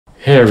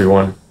Hey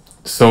everyone,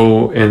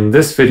 so in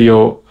this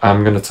video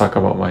I'm going to talk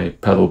about my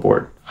pedal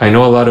board. I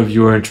know a lot of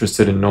you are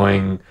interested in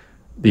knowing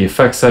the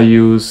effects I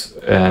use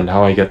and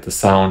how I get the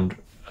sound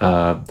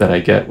that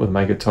I get with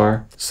my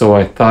guitar. So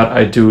I thought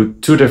I'd do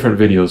two different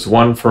videos,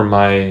 one for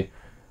my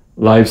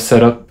live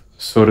setup,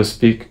 so to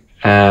speak,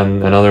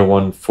 and another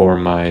one for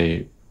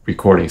my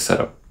recording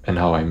setup and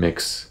how I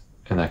mix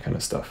and that kind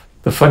of stuff.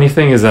 The funny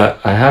thing is that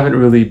I haven't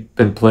really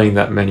been playing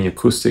that many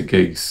acoustic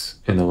gigs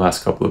in the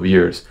last couple of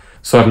years.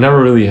 So I've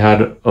never really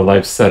had a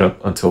live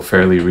setup until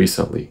fairly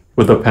recently.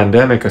 With the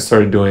pandemic, I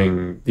started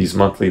doing these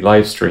monthly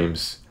live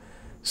streams.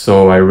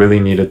 So I really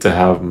needed to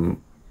have,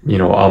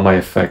 all my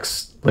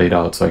effects laid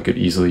out so I could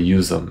easily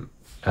use them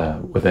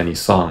with any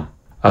song.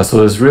 So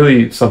there's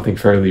really something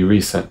fairly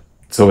recent.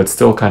 So it's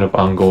still kind of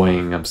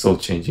ongoing. I'm still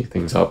changing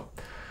things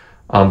up.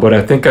 But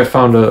I think I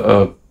found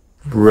a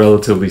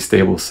relatively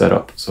stable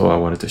setup. So I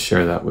wanted to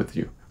share that with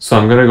you. So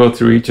I'm going to go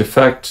through each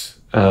effect,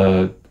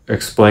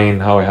 explain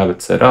how I have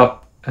it set up,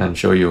 and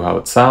show you how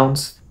it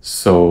sounds.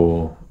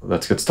 So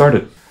let's get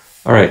started.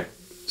 All right,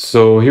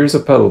 so here's a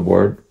pedal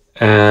board,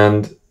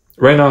 and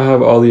right now I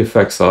have all the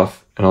effects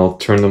off, and I'll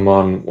turn them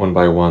on one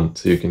by one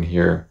so you can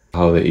hear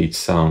how they each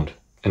sound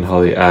and how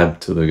they add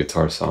to the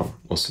guitar sound,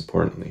 most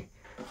importantly.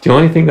 The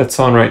only thing that's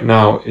on right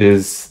now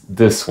is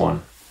this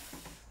one,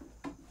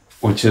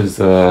 which is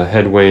the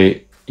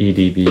Headway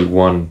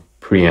EDB-1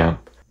 preamp.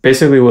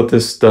 Basically what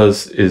this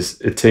does is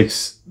it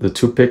takes the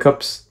two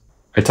pickups.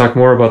 I talk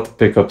more about the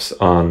pickups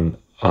on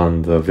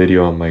the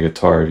video on my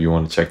guitar if you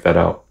want to check that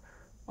out.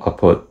 I'll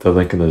put the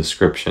link in the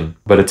description.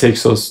 But it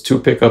takes those two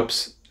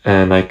pickups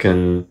and I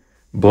can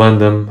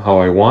blend them how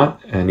I want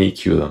and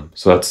EQ them.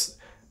 So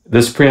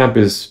this preamp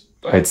is,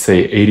 I'd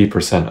say,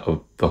 80%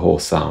 of the whole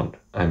sound.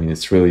 I mean,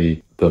 it's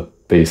really the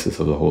basis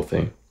of the whole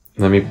thing.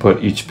 Let me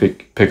put each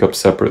pickup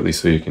separately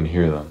so you can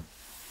hear them.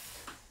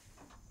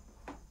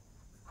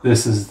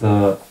 This is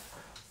the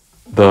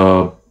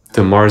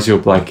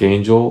DiMarzio Black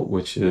Angel,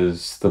 which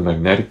is the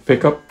magnetic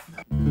pickup.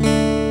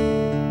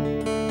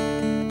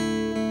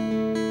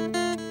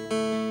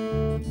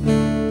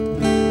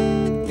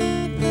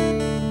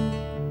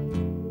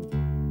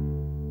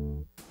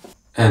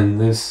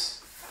 And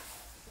this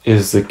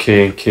is the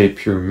K&K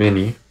Pure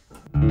Mini.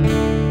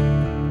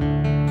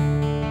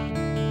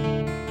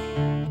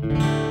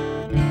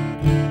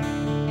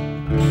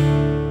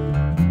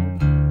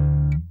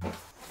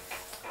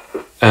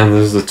 And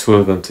this is the two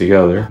of them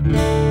together.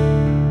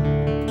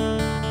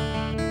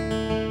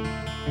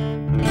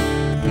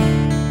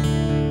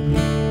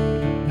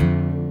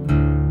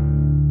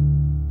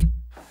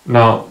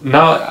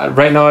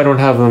 Right now I don't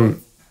have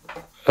them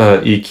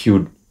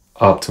EQ'd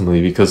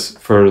optimally because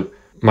for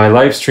my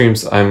live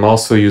streams I'm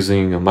also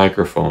using a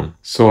microphone.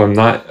 So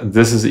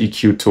this is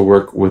EQ'd to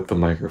work with the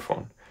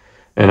microphone.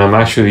 And I'm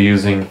actually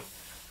using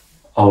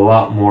a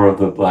lot more of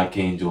the Black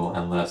Angel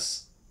and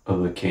less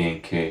of the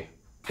K&K.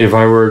 If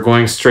I were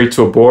going straight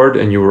to a board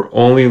and you were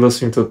only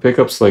listening to the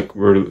pickups like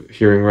we're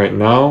hearing right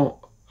now,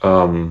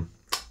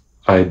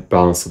 I'd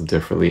balance them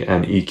differently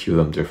and EQ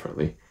them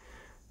differently.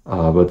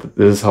 But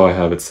this is how I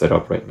have it set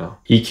up right now.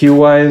 EQ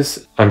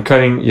wise, I'm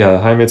cutting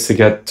high mids to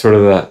get sort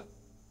of that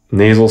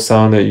nasal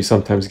sound that you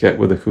sometimes get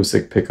with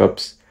acoustic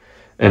pickups,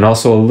 and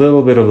also a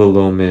little bit of the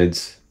low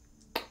mids,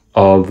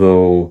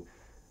 although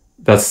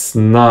that's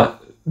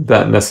not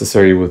that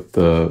necessary with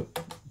the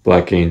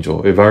Black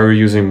Angel. If I were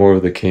using more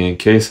of the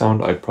K&K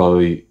sound, I'd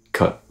probably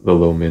cut the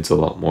low mids a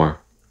lot more.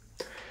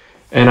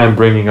 And I'm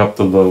bringing up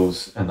the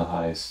lows and the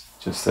highs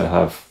just to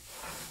add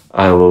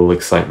a little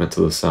excitement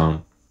to the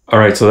sound. All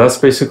right, so that's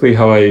basically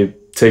how I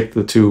take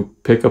the two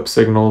pickup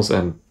signals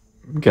and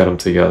get them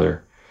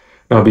together.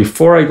 Now,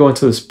 before I go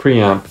into this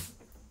preamp,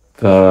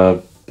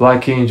 the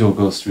Black Angel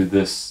goes through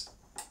this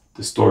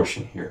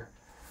distortion here.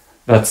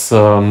 That's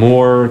a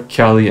Mooer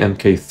Cali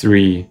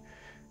Mk3.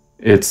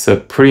 It's a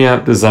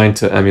preamp designed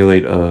to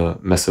emulate a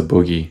Mesa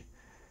Boogie.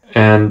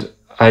 And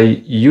I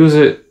use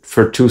it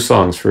for two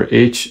songs, for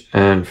H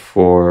and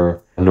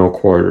for No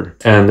Quarter.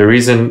 And the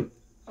reason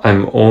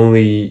I'm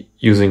only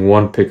using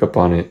one pickup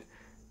on it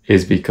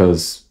is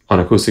because on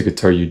acoustic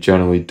guitar, you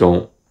generally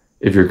don't,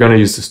 if you're going to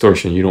use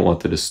distortion, you don't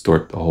want to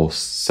distort the whole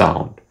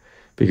sound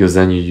because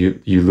then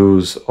you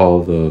lose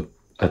all the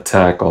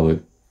attack, all the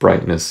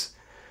brightness,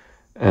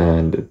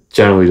 and it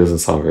generally doesn't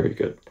sound very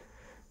good.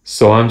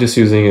 So I'm just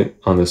using it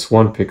on this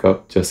one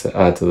pickup just to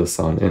add to the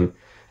sound. And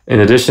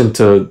in addition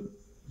to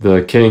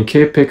the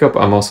K&K pickup,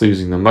 I'm also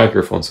using the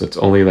microphone, so it's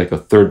only like a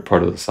third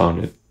part of the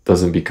sound. It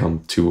doesn't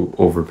become too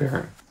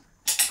overbearing.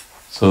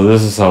 So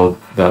this is how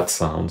that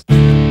sounds.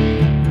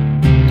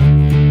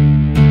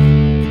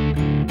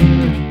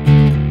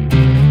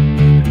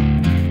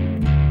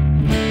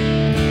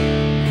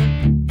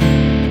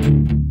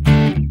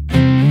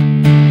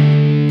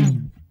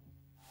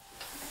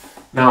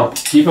 Now,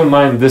 keep in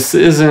mind, this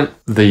isn't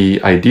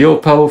the ideal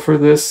pedal for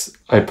this.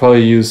 I'd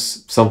probably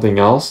use something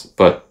else,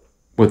 but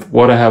with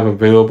what I have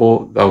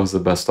available, that was the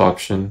best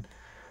option.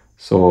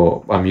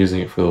 So I'm using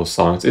it for those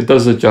songs. It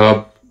does the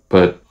job,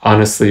 but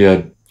honestly,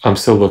 I'm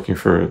still looking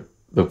for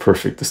the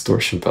perfect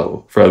distortion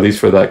pedal, for at least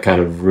for that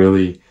kind of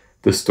really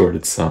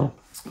distorted sound.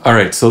 All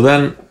right, so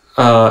then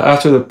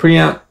after the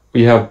preamp,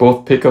 we have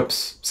both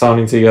pickups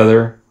sounding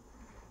together,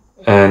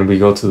 and we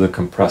go to the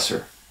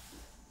compressor.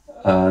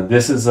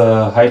 This is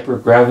a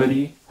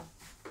HyperGravity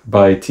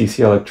by TC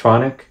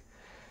Electronic,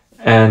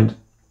 and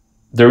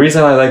the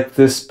reason I like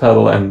this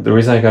pedal and the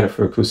reason I got it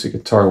for acoustic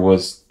guitar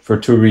was for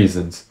two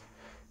reasons.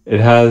 It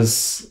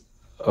has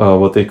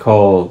what they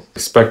call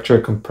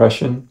spectra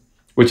compression,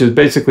 which is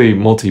basically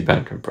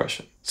multi-band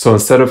compression. So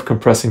instead of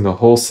compressing the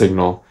whole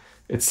signal,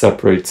 it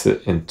separates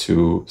it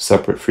into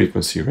separate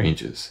frequency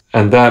ranges.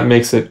 And that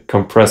makes it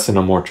compress in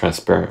a more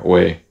transparent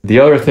way. The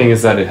other thing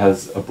is that it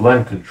has a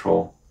blend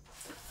control,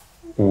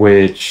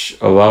 which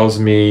allows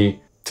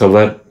me to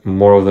let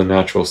more of the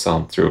natural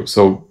sound through.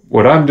 So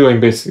what I'm doing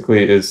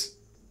basically is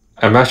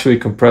I'm actually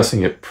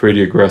compressing it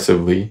pretty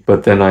aggressively,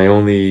 but then I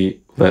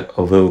only let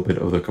a little bit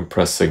of the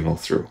compressed signal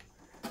through.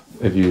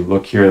 If you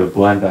look here at the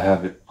blend, I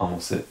have it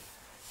almost at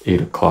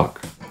 8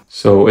 o'clock.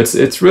 So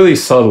it's really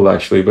subtle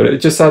actually, but it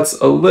just adds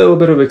a little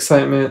bit of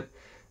excitement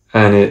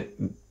and it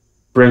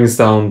brings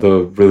down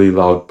the really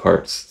loud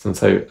parts.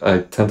 Since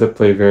I tend to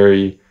play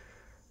very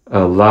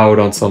loud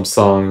on some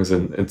songs,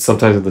 and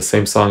sometimes in the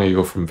same song I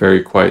go from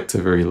very quiet to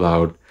very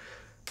loud.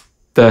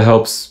 That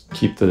helps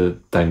keep the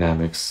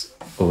dynamics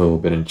a little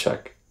bit in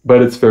check,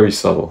 but it's very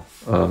subtle.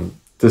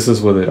 This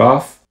is with it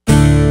off.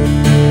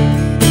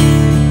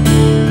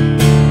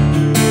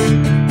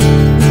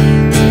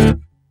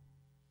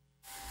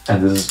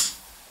 And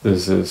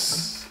this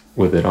is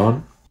with it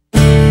on.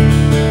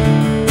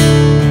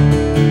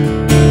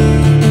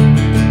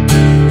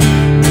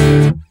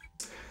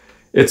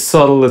 It's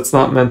subtle, it's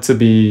not meant to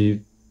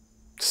be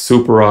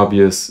super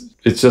obvious.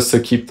 It's just to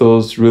keep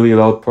those really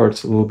loud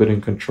parts a little bit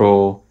in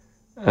control,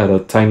 add a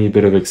tiny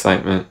bit of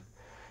excitement,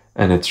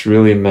 and it's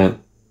really meant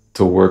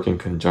to work in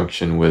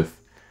conjunction with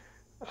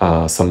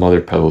some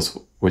other pedals,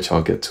 which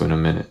I'll get to in a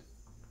minute.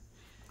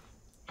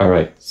 All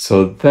right,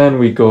 so then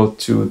we go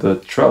to the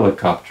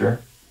Trelicopter.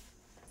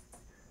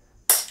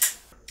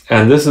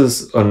 And this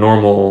is a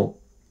normal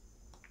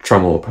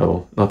tremolo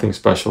pedal, nothing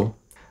special.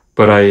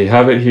 But I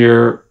have it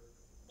here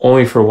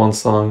only for one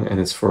song, and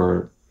it's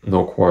for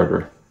No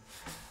Quarter,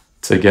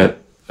 to get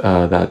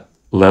that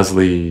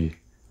Leslie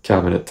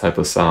cabinet type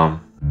of sound.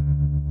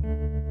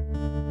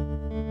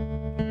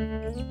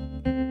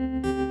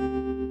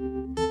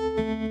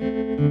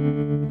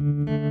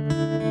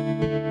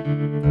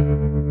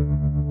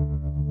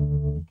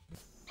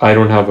 I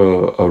don't have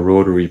a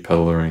rotary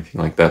pedal or anything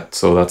like that,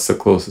 so that's the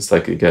closest I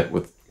could get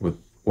with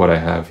what I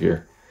have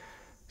here.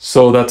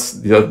 So that's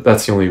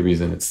the only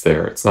reason it's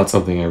there. It's not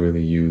something I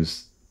really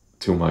use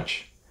too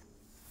much.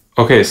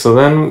 Okay, so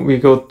then we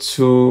go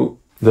to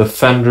the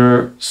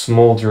Fender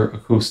Smolder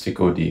Acoustic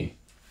OD.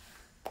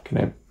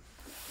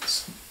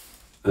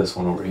 This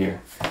one over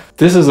here.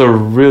 This is a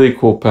really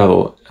cool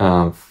pedal.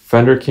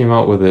 Fender came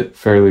out with it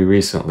fairly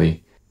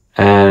recently,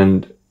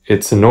 and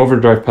it's an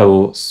overdrive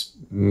pedal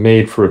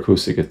made for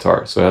acoustic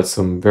guitar. So it has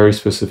some very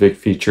specific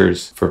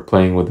features for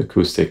playing with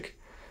acoustic.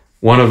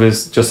 One of it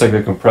is, just like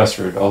the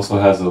compressor, it also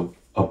has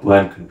a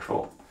blend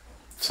control.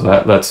 So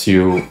that lets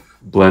you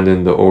blend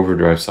in the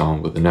overdrive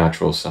sound with the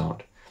natural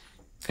sound.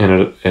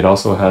 And it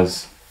also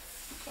has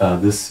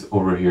this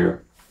over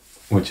here,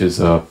 which is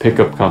a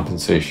pickup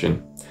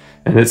compensation.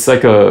 And it's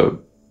like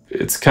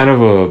it's kind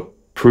of a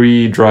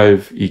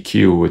pre-drive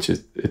EQ, which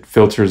it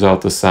filters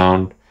out the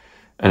sound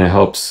and it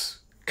helps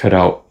cut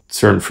out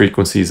certain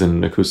frequencies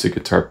in acoustic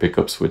guitar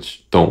pickups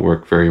which don't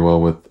work very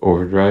well with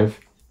overdrive.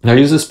 And I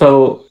use this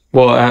pedal,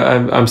 well,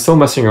 I'm still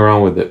messing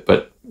around with it,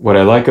 but what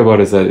I like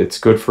about it is that it's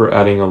good for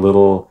adding a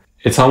little,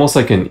 it's almost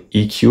like an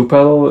EQ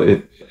pedal.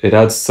 It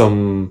adds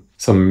some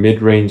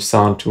mid-range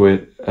sound to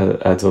it,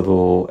 adds a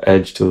little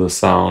edge to the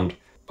sound.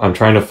 I'm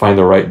trying to find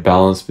the right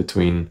balance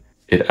between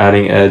it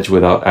adding edge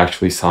without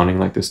actually sounding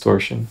like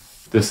distortion.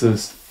 This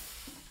is,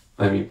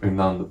 let me bring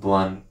down the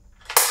blend.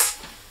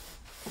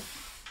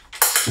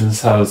 This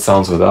is how it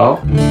sounds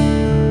without.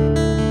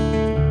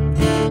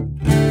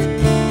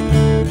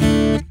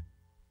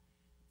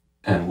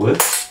 And with.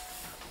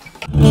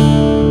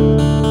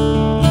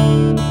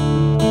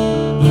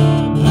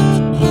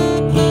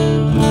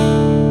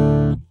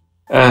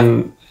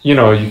 And, you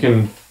know, you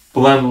can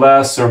blend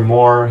less or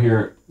more.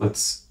 Here,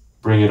 let's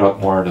bring it up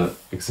more to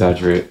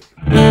exaggerate.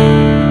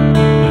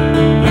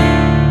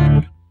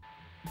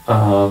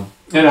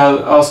 It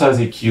also has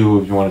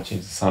EQ if you want to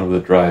change the sound of the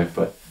drive,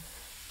 but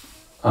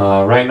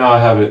right now I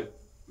have it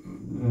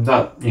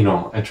not, you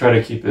know, I try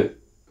to keep it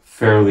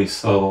fairly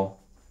subtle,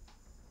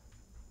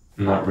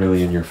 not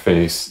really in your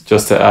face,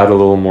 just to add a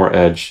little more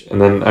edge.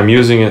 And then I'm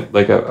using it,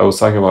 like I was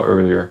talking about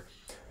earlier,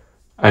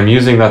 I'm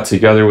using that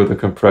together with the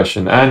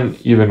compression and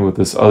even with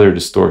this other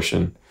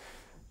distortion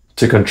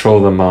to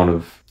control the amount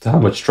of, how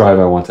much drive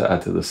I want to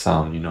add to the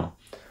sound, you know.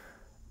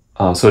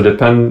 So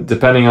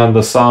depending on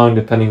the song,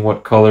 depending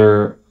what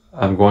color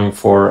I'm going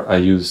for, I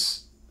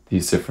use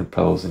these different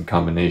pedals in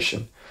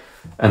combination.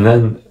 And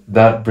then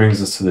that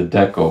brings us to the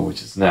DECO,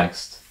 which is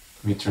next.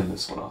 Let me turn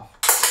this one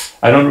off.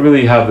 I don't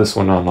really have this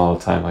one on all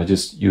the time. I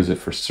just use it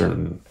for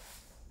certain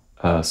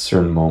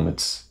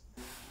moments.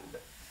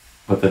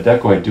 But the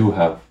DECO I do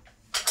have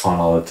on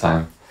all the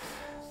time.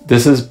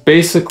 This is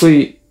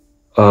basically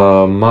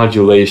a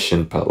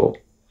modulation pedal.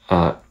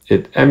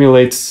 It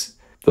emulates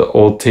the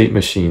old tape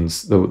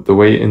machines. The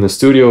way in the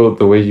studio,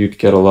 the way you'd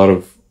get a lot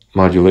of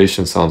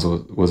modulation sounds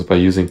was by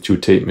using two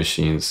tape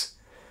machines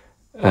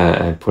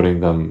and putting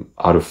them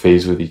out of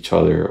phase with each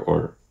other,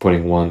 or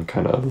putting one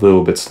kind of a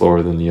little bit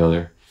slower than the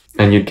other.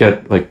 And you'd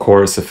get like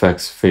chorus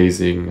effects,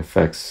 phasing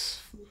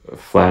effects,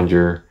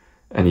 flanger,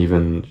 and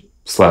even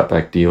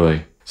slapback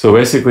delay. So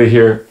basically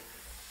here,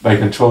 by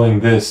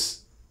controlling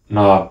this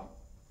knob,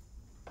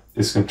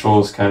 this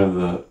controls kind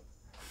of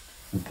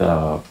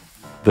the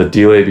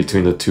delay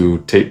between the two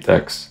tape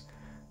decks,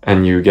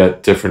 and you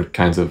get different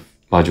kinds of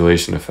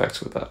modulation effects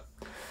with that.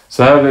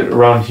 So I have it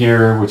around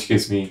here, which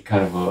gives me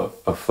kind of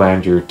a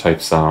flanger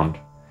type sound,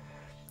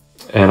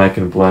 and I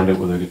can blend it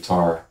with a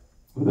guitar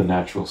with a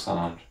natural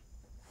sound.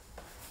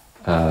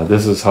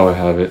 This is how I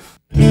have it.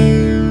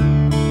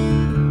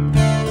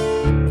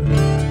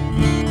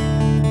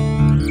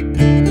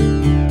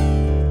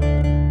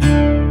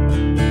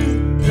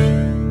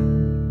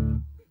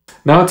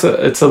 Now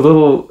it's a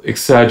little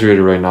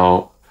exaggerated right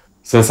now,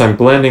 since I'm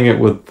blending it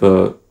with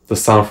the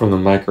sound from the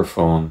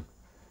microphone.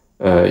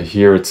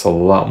 Here it's a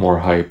lot more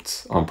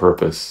hyped on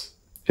purpose.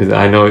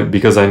 I know it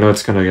because I know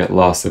it's gonna get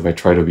lost if I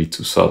try to be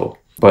too subtle.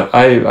 But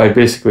I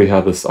basically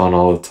have this on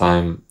all the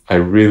time.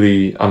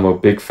 I'm a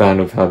big fan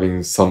of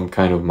having some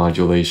kind of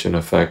modulation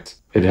effect.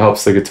 It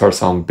helps the guitar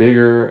sound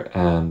bigger,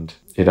 and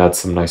it adds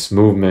some nice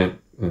movement,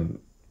 and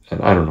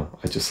I don't know,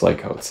 I just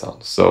like how it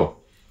sounds. So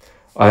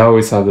I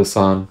always have this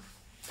on.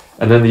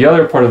 And then the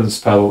other part of this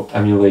pedal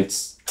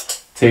emulates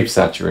tape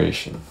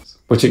saturation,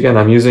 which again,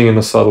 I'm using in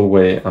a subtle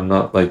way. I'm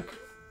not like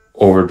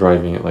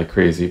overdriving it like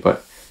crazy,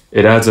 but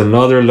it adds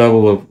another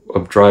level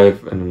of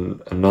drive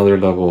and another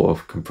level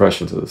of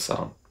compression to the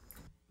sound.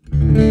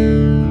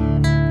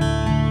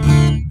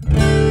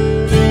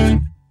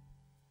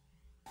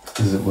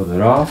 Is it with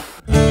it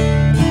off?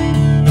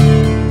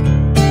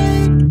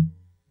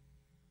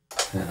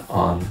 And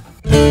on.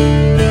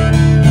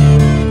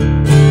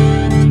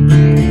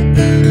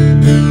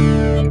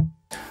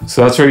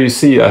 So that's where you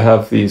see I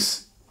have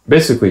these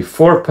basically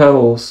 4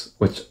 pedals,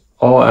 which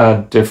all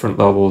add different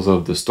levels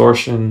of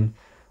distortion,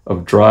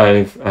 of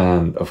drive,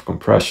 and of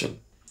compression.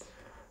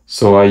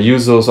 So I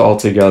use those all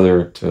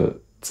together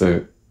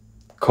to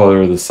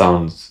color the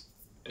sounds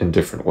in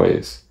different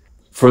ways.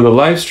 For the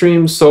live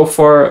streams, so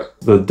far,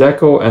 the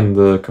DECO and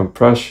the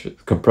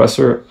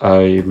compressor,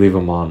 I leave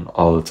them on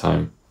all the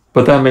time.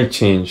 But that may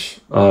change.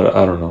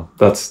 I don't know.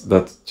 That's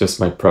just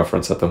my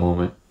preference at the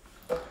moment.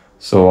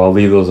 So I'll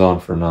leave those on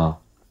for now.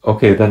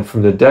 Okay, then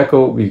from the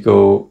DECO, we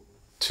go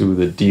to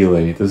the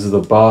delay. This is the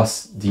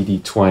Boss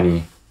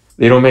DD20.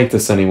 They don't make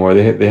this anymore.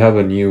 They have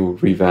a new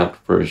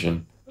revamped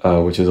version,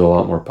 which is a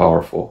lot more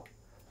powerful.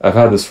 I've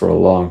had this for a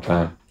long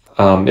time.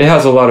 It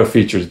has a lot of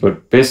features,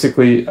 but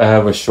basically I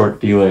have a short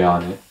delay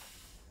on it.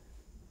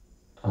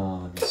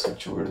 Let me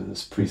switch over to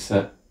this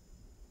preset.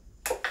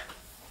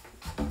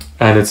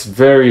 And it's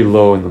very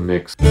low in the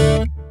mix.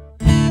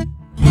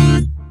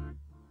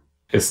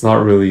 It's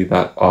not really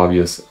that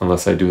obvious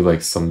unless I do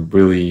like some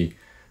really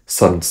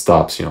sudden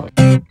stops, you know.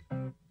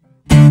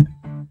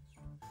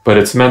 But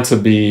it's meant to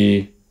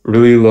be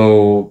really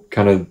low,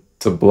 kind of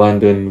to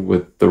blend in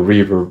with the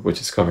reverb,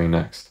 which is coming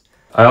next.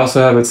 I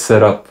also have it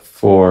set up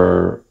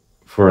for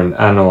an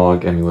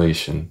analog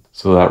emulation,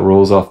 so that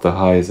rolls off the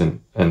highs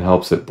and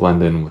helps it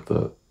blend in with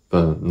the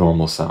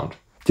normal sound.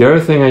 The other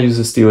thing I use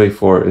this delay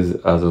for is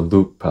as a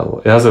loop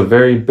pedal. It has a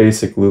very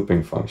basic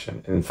looping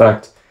function. In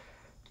fact,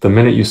 the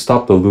minute you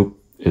stop the loop,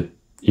 it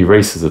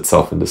erases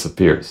itself and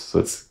disappears. So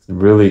it's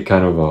really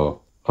kind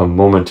of a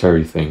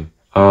momentary thing.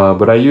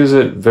 But I use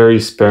it very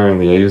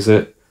sparingly. I use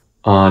it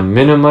on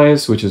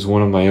Minimize, which is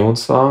one of my own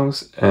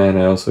songs, and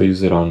I also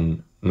use it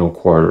on No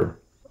Quarter.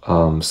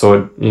 So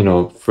it, you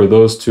know, for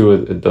those two,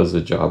 it does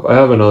the job. I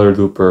have another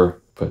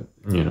looper, but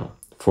you know,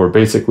 for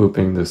basic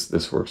looping,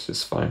 this works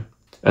just fine.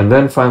 And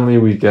then finally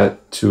we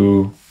get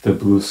to the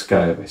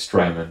blueSky by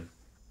Strymon.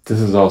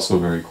 This is also a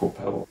very cool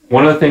pedal.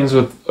 One of the things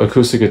with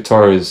acoustic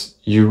guitar is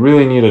you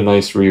really need a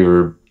nice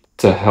reverb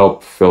to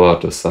help fill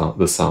out the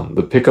sound.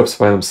 The pickups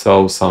by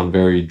themselves sound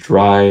very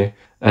dry,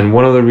 and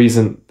one of the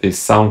reasons they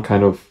sound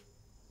kind of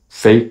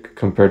fake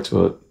compared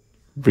to a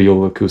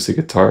real acoustic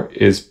guitar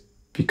is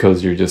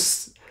because you're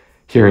just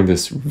hearing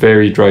this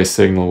very dry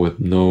signal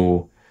with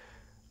no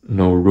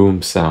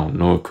room sound,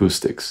 no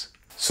acoustics.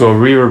 So a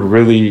reverb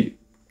really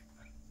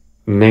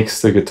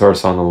makes the guitar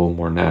sound a little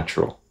more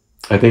natural.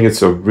 I think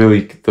it's a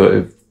really,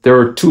 if there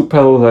are 2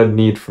 pedals I'd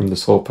need from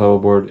this whole pedal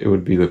board, it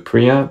would be the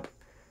preamp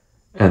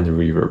and the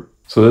reverb.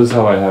 So this is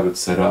how I have it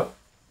set up.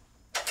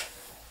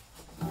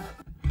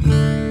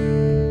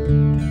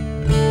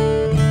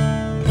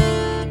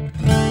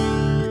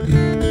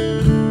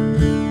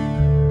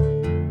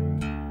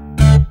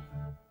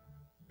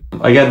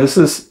 Again, this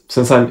is,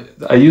 since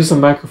I use the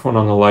microphone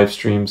on the live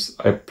streams,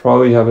 I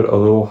probably have it a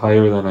little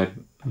higher than I'd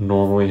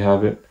normally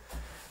have it.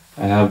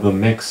 I have the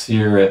mix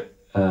here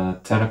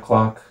at 10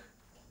 o'clock,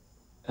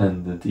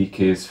 and the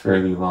decay is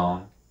fairly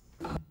long.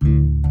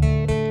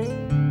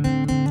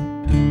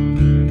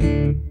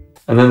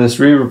 And then this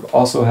reverb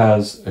also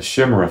has a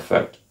shimmer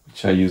effect,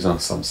 which I use on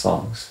some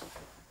songs.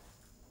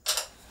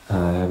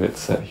 I have it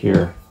set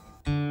here.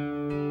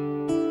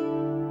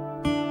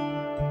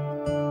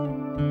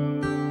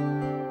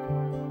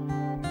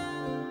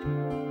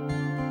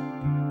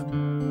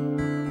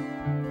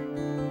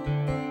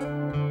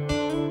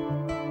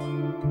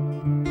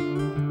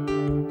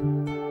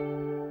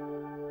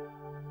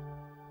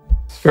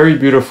 It's very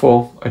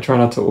beautiful. I try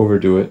not to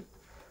overdo it.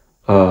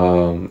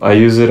 I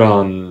use it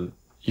on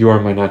You Are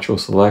My Natural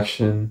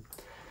Selection.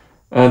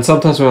 And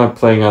sometimes when I'm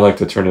playing, I like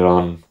to turn it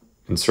on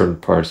in certain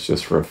parts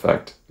just for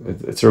effect.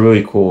 It's a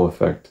really cool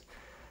effect.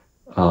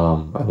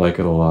 I like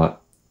it a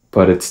lot,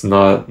 but it's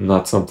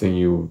not something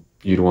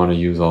you'd want to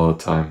use all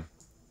the time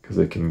because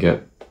it can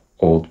get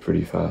old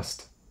pretty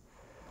fast.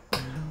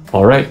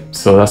 All right,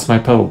 so that's my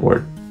pedal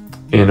board.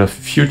 In a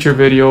future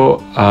video,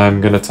 I'm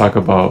going to talk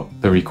about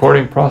the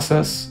recording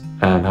process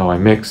and how I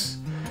mix,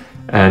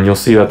 and you'll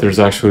see that there's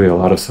actually a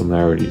lot of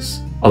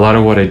similarities. A lot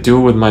of what I do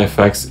with my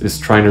effects is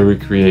trying to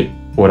recreate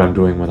what I'm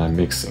doing when I'm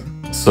mixing.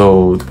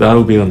 So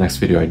that'll be the next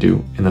video I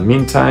do. In the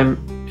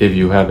meantime, if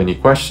you have any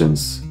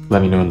questions,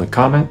 let me know in the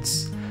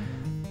comments.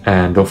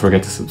 And don't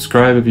forget to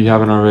subscribe if you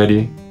haven't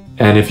already.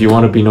 And if you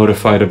want to be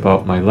notified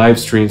about my live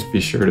streams, be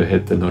sure to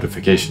hit the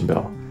notification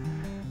bell.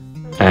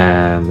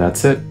 And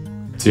that's it.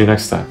 See you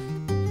next time.